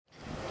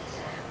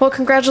Well,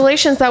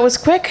 congratulations. That was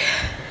quick.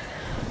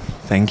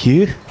 Thank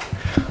you.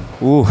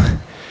 Ooh.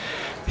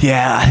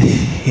 Yeah,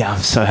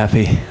 I'm so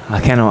happy. I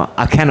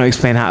cannot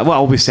explain how.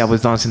 Well, obviously I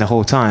was dancing the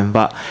whole time,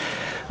 but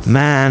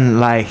man,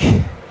 like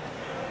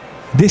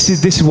this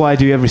is what I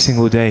do every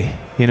single day.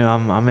 You know,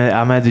 I'm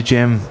at the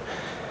gym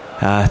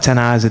 10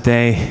 hours a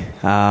day,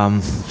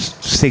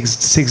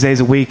 6 days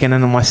a week, and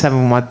then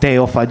on my day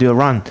off I do a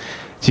run.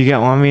 Do you get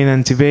what I mean?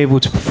 And to be able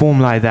to perform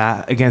like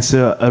that against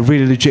a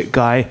really legit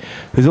guy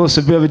who's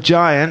also a bit of a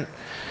giant,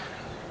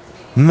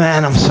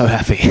 man, I'm so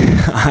happy.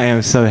 I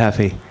am so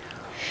happy.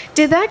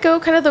 Did that go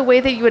kind of the way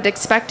that you had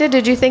expected?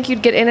 Did you think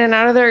you'd get in and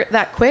out of there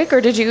that quick,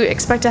 or did you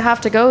expect to have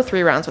to go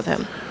 3 rounds with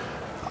him?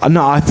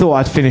 No, I thought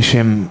I'd finish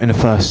him in the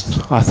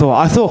first. I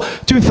thought,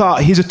 to be fair,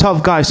 he's a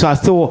tough guy, so I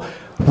thought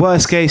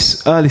worst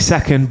case early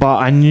second, but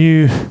I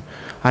knew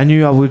I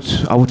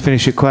would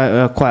finish it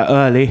quite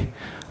early.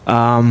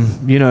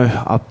 You know,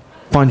 I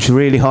punch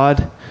really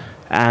hard,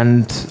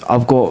 and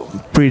I've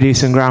got pretty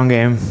decent ground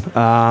game.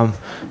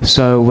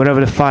 So whatever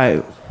the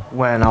fight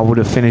went, I would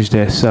have finished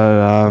it.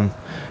 So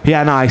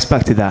yeah, no, I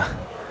expected that.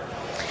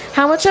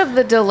 How much of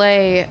the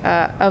delay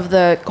of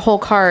the whole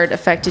card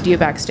affected you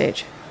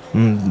backstage?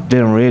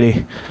 Didn't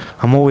really.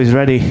 I'm always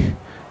ready,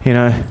 you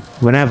know,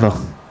 whenever.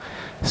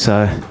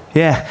 So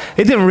yeah,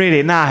 it didn't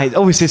really. Nah,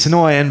 obviously it's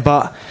annoying,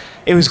 but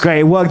it was great.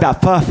 It worked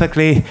out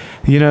perfectly.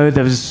 You know,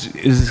 there was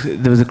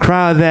a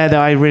crowd there that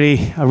I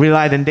really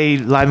liked, and they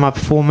liked my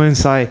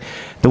performance. The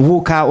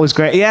walkout was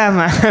great. Yeah,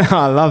 man,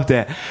 I loved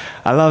it.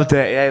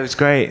 Yeah, it was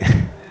great.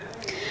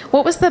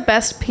 What was the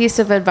best piece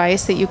of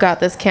advice that you got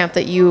this camp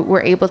that you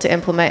were able to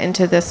implement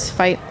into this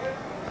fight?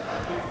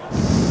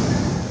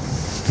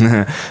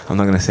 I'm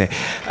not gonna say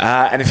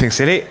anything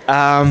silly.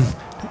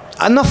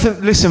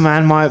 Nothing. Listen,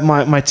 man,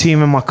 my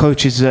team and my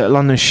coaches at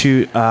London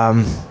Shoot,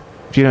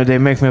 you know, they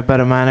make me a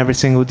better man every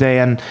single day,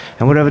 and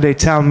whatever they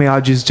tell me,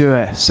 I'll just do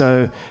it.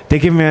 So they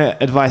give me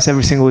advice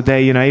every single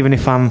day. You know, even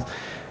if I'm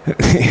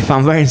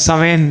wearing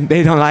something,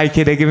 they don't like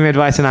it, they give me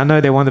advice, and I know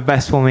they want the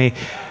best for me.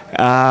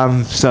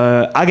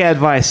 So I get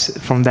advice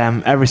from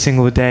them every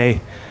single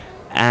day,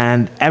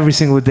 and every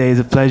single day is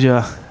a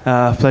pleasure.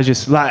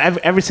 Like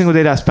every single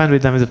day that I spend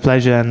with them is a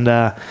pleasure, and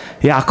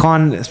yeah, I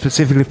can't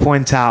specifically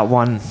point out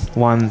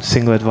one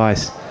single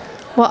advice.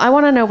 Well, I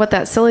want to know what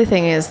that silly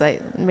thing is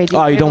that made you.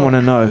 Oh, you don't want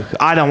to know?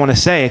 I don't want to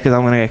say it because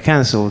I'm going to get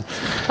cancelled.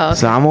 Oh, okay.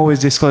 So I'm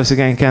always this close to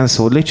getting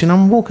cancelled. Literally,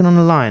 I'm walking on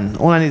the line.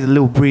 All I need is a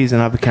little breeze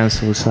and I'll be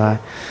cancelled. So I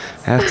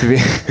have to be,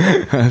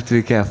 I have to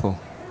be careful.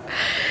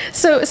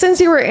 So since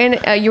you were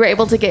you were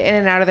able to get in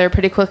and out of there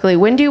pretty quickly.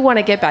 When do you want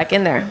to get back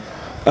in there?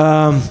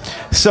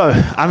 So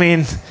I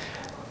mean,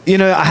 you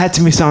know, I had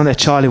to miss out on that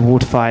Charlie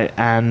Ward fight,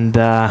 and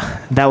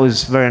that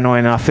was very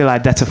annoying. I feel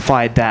like that's a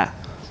fight that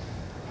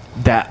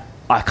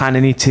I kind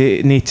of need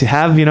to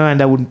have, you know,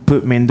 and that would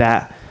put me in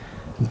that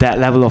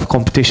level of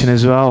competition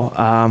as well,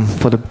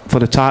 for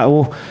the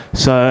title.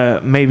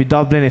 So maybe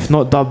Dublin, if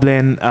not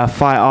Dublin,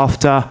 fight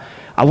after.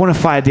 I want to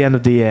fight at the end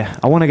of the year.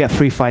 I want to get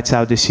 3 fights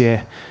out this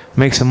year,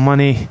 make some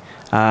money,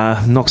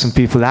 knock some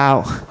people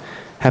out.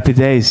 Happy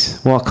days.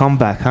 What a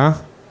comeback, huh?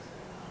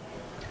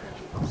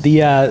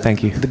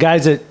 Thank you. The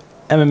guys at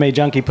MMA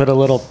Junkie put a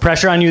little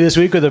pressure on you this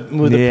week with a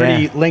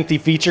pretty lengthy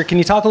feature. Can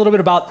you talk a little bit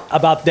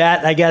about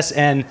that, I guess,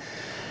 and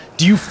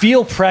do you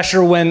feel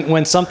pressure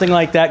when something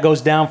like that goes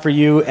down for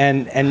you,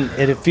 and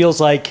it feels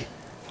like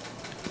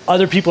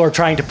other people are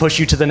trying to push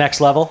you to the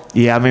next level?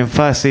 Yeah, I mean,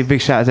 firstly,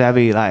 big shout out to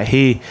Abby. Like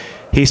he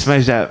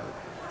smashed that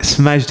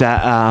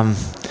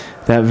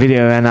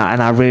video, and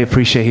I really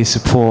appreciate his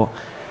support.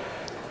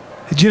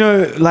 Do you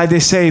know, like they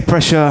say,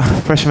 pressure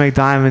make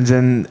diamonds,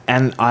 and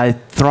I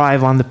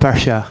thrive under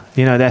pressure.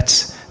 You know,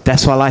 that's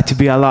what I like to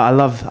be. I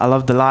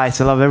love the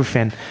lights. I love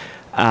everything.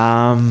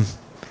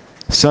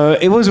 So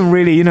it wasn't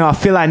really, you know, I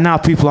feel like now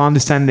people are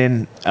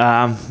understanding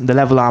the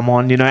level I'm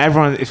on. You know,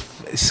 everyone,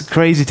 it's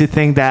crazy to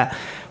think that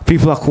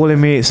people are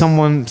calling me.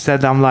 Someone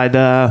said I'm like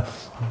the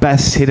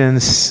best hidden,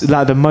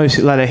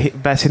 the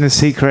best hidden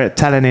secret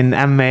talent in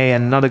MMA,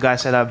 and another guy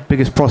said I'm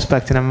biggest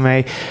prospect in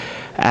MMA.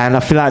 And I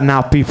feel like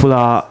now people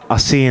are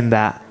seeing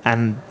that,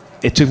 and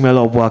it took me a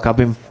lot of work. I've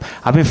been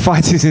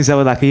fighting since I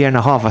was like 1.5 years.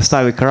 I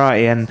started with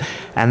karate,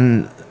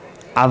 and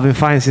I've been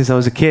fighting since I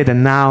was a kid,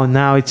 and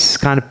now it's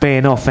kind of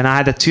paying off. And I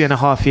had a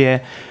 2.5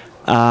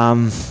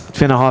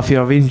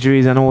 year of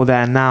injuries and all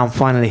that, and now I'm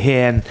finally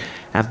here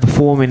and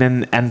performing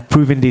and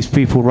proving these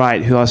people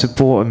right who are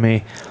supporting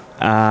me.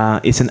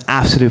 It's an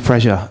absolute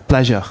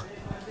pleasure.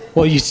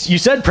 Well, you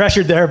said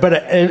pressured there, but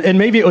and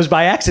maybe it was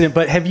by accident.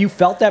 But have you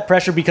felt that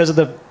pressure because of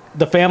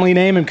the family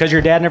name and because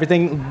your dad and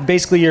everything?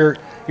 Basically, your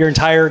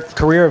entire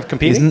career of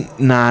competing?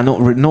 Nah,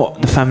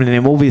 not the family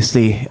name.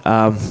 Obviously,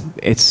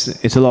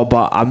 it's a lot,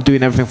 but I'm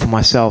doing everything for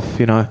myself.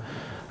 You know,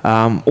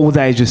 all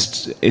that is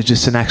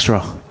just an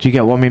extra. Do you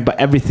get what I mean? But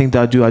everything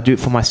that I do it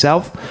for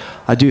myself.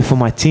 I do it for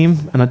my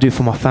team, and I do it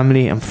for my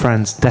family and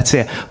friends. That's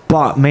it.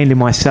 But mainly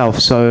myself.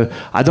 So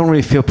I don't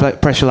really feel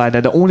pressure like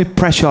that. The only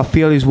pressure I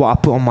feel is what I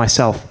put on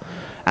myself,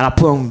 and I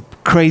put on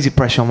crazy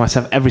pressure on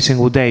myself every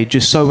single day.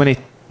 Just so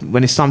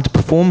when it's time to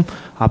perform,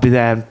 I'll be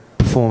there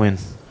performing.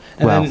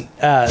 And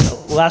then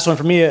last one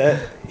for me,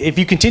 if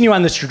you continue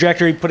on this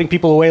trajectory, putting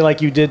people away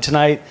like you did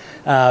tonight,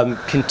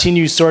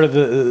 continue sort of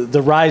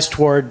the rise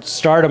toward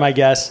stardom, I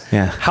guess.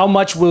 Yeah. How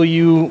much will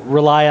you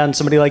rely on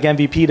somebody like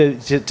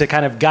MVP to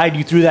kind of guide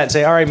you through that and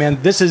say, all right,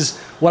 man, this is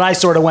what I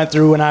sort of went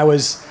through when I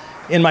was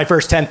in my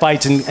first 10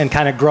 fights and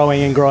kind of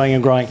growing and growing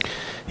and growing?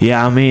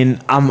 Yeah, I mean,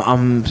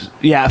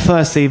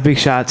 firstly, big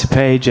shout out to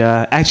Paige.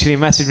 Actually, he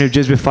messaged me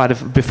just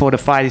before the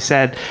fight. He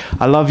said,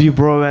 I love you,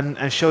 bro,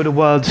 and show the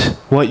world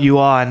what you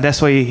are. And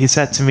that's what he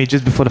said to me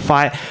just before the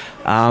fight.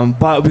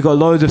 But we got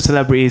loads of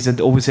celebrities, and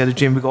obviously at the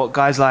gym, we got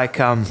guys like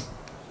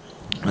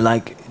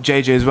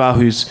JJ as well,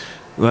 who's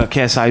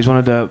KSI. He's one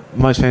of the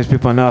most famous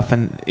people on earth.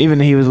 And even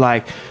he was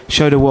like,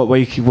 show the world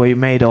what you're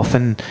made of.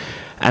 And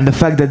the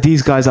fact that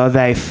these guys are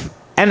there.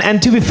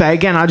 And to be fair,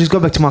 again, I'll just go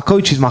back to my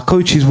coaches. My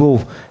coaches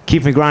will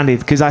keep me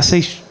grounded because I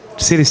say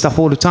silly stuff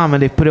all the time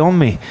and they put it on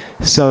me.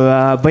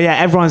 So, but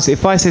yeah,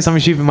 if I say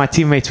something stupid, my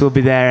teammates will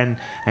be there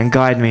and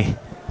guide me.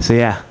 So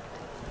yeah.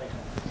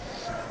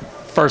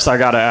 First, I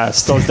gotta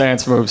ask, those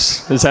dance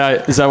moves. Is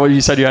that what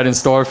you said you had in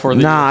store for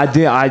the? Nah,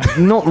 I did.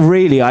 Not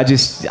really. I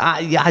just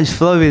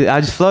flow with it. I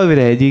just flow with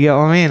it. Do you get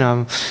what I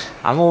mean?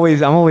 I'm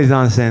always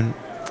dancing.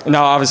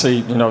 Now, obviously,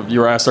 you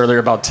were asked earlier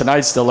about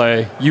tonight's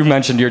delay. You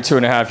mentioned your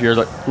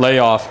 2.5-year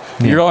layoff.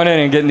 Yeah. You're going in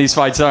and getting these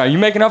fights done. Are you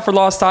making up for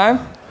lost time?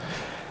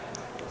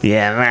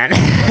 Yeah, man.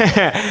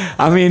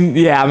 I mean,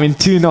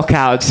 2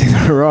 knockouts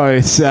in a row.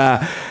 It's,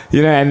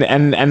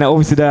 and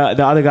obviously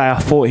the other guy, I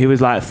thought he was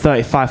like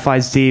 35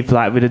 fights deep,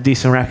 like with a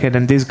decent record.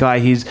 And this guy,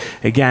 he's,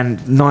 again,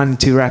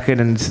 9-2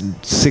 record and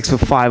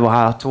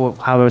 6'5" or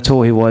however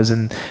tall he was.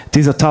 And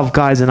these are tough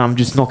guys, and I'm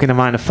just knocking them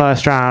out in the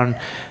first round.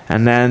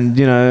 And then,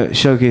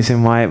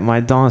 showcasing my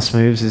dance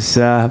moves is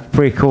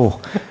pretty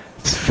cool.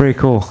 It's pretty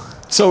cool.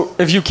 So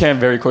if you can,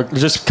 very quickly,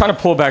 just kind of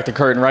pull back the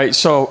curtain, right?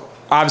 So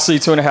obviously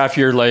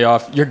 2.5-year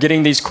layoff, you're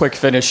getting these quick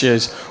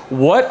finishes.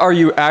 What are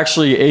you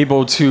actually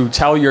able to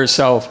tell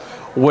yourself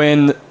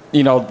when,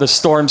 the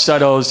storm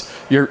settles,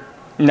 you're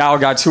now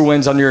got 2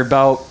 wins under your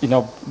belt,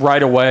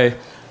 right away?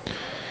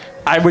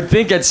 I would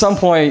think at some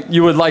point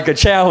you would like a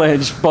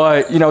challenge,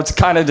 but, it's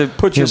kind of to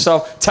put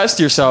yourself, test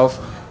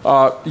yourself.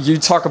 You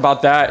talk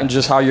about that and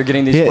just how you're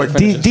getting these quick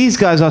finishes. These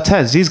guys are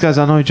tests. These guys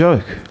are no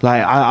joke.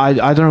 Like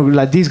I don't know.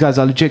 Like these guys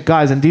are legit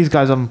guys, and these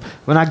guys,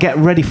 when I get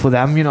ready for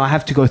them, I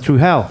have to go through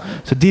hell.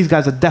 So these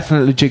guys are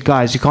definitely legit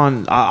guys. You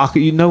can't.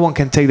 No one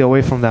can take that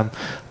away from them.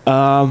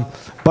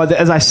 But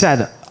as I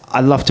said,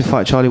 I'd love to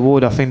fight Charlie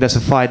Ward. I think that's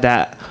a fight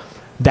that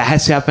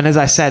has to happen. As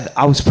I said,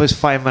 I was supposed to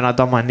fight him when I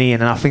done my knee,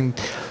 and I think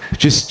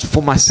just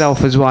for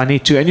myself as well, I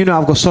need to. And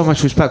I've got so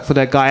much respect for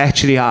that guy.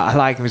 Actually, I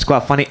like him. He's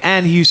quite funny,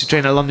 and he used to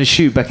train at London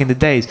Shoot back in the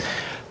days.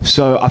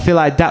 So I feel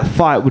like that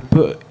fight would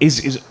put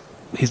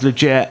he's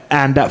legit,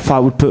 and that fight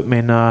would put me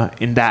in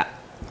that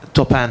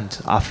top end,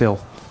 I feel.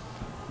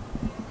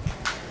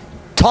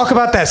 Talk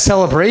about that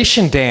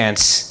celebration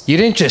dance. You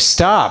didn't just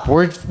stop.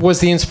 Where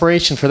was the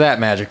inspiration for that,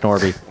 Magic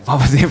Norby?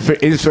 What was the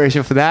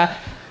inspiration for that?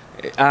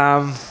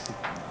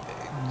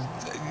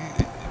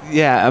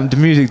 The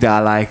music that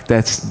I like.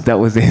 That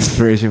was the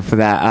inspiration for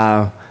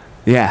that.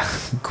 Yeah.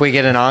 Can we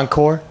get an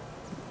encore?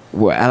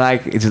 What I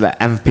like it's like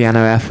piano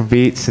Afro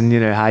beats, and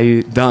how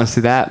you dance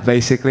to that.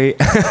 Basically,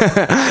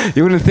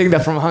 you wouldn't think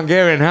that from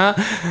Hungarian, huh?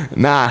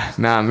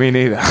 Nah, me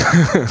neither.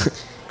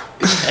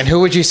 And who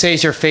would you say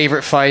is your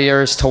favorite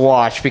fighters to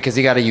watch because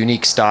he got a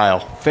unique style?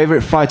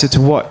 Favorite fighter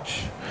to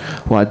watch?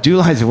 Well, I do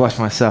like to watch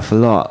myself a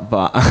lot,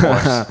 but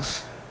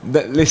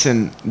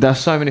listen, there's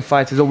so many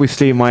fighters.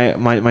 Obviously,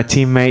 my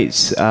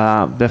teammates,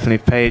 definitely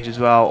Paige as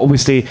well.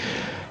 Obviously,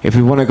 if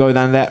we want to go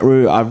down that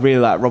route, I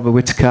really like Robert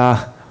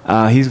Whittaker.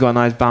 He's got a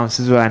nice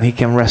bounce as well, and he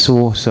can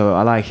wrestle, so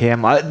I like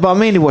him. But I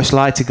mainly watch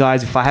lighter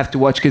guys if I have to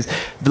watch, because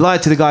the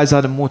lighter the guys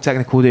are, the more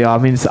technical they are.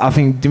 I mean, I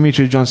think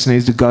Demetrius Johnson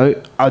is the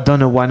GOAT. I don't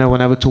know why no one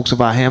ever talks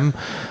about him.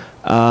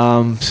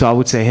 So I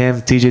would say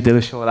him, TJ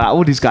Dillashaw, like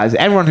all these guys,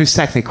 everyone who's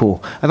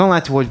technical. I don't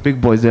like to watch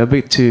big boys. They're a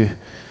bit too.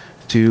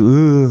 Do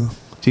you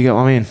get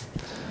what I mean?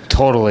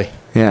 Totally.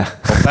 Yeah.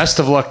 Well, best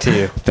of luck to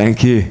you.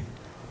 Thank you.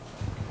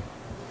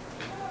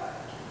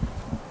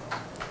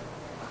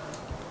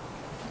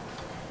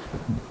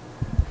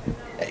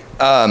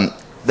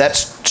 That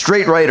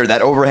straight right, or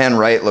that overhand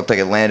right, looked like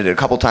it landed a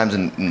couple times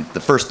in the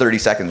first 30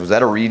 seconds. Was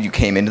that a read you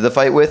came into the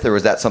fight with, or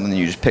was that something that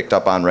you just picked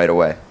up on right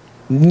away?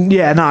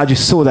 Yeah, no, I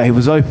just saw that he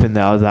was open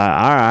there. I was like,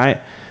 all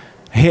right.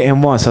 Hit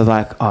him once. I was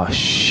like, oh,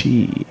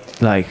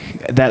 shit.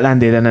 Like, that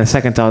landed. And then the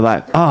second time, I was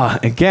like, oh,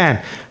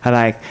 again. I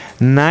like,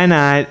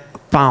 night,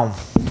 bam,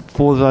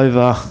 falls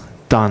over,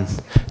 done.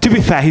 To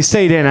be fair, he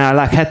stayed in, and I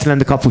like had to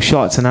land a couple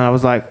shots, and then I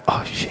was like,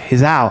 oh, shit,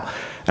 he's out.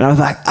 And I was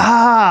like,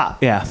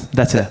 yeah,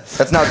 that's it.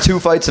 That's now 2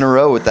 fights in a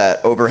row with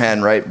that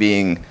overhand right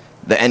being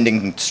the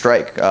ending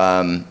strike.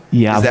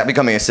 Yeah. Is that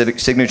becoming a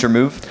signature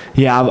move?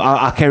 Yeah,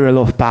 I carry a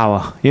lot of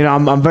power.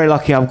 I'm very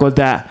lucky. I've got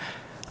that.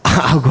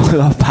 I've got a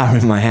lot of power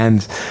in my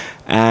hands,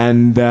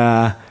 and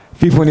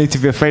people need to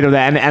be afraid of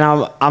that.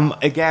 And I'm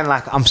again,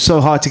 like, I'm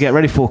so hard to get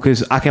ready for,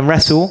 because I can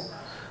wrestle,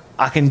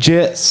 I can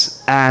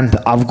jits, and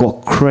I've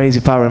got crazy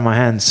power in my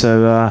hands.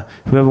 So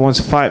whoever wants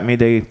to fight me,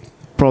 they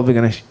probably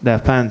gonna shit their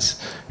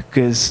pants,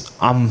 because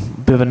I'm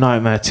a bit of a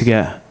nightmare to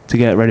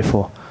get ready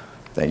for.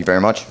 Thank you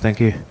very much. Thank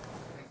you.